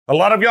A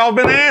lot of y'all have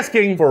been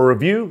asking for a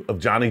review of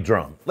Johnny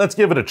Drum. Let's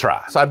give it a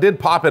try. So I did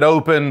pop it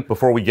open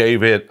before we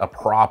gave it a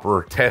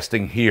proper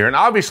testing here. And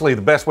obviously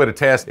the best way to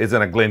test is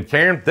in a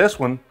Glencairn. This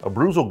one, a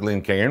Brewzle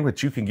Glencairn,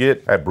 which you can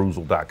get at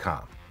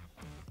Brewzle.com.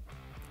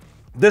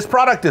 This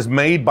product is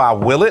made by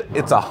Willet.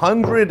 It's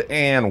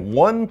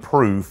 101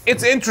 proof.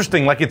 It's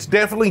interesting, like it's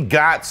definitely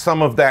got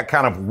some of that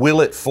kind of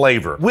Willet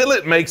flavor.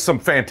 Willet makes some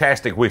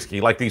fantastic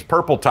whiskey, like these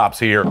purple tops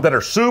here that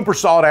are super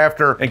sought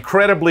after,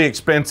 incredibly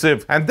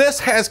expensive. And this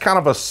has kind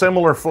of a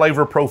similar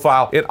flavor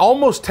profile. It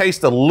almost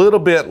tastes a little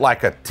bit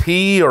like a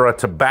tea or a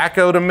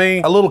tobacco to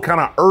me, a little kind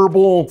of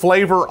herbal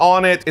flavor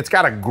on it. It's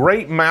got a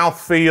great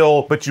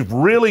mouthfeel, but you've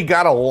really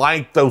got to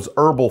like those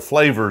herbal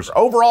flavors.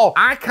 Overall,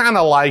 I kind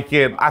of like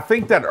it. I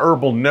think that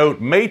herbal note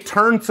may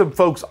turn some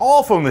folks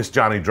off on this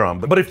Johnny Drum.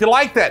 But if you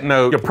like that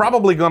note, you're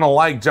probably gonna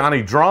like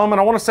Johnny Drum.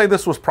 And I wanna say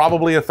this was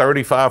probably a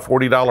 $35,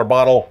 $40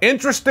 bottle.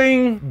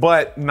 Interesting,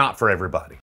 but not for everybody.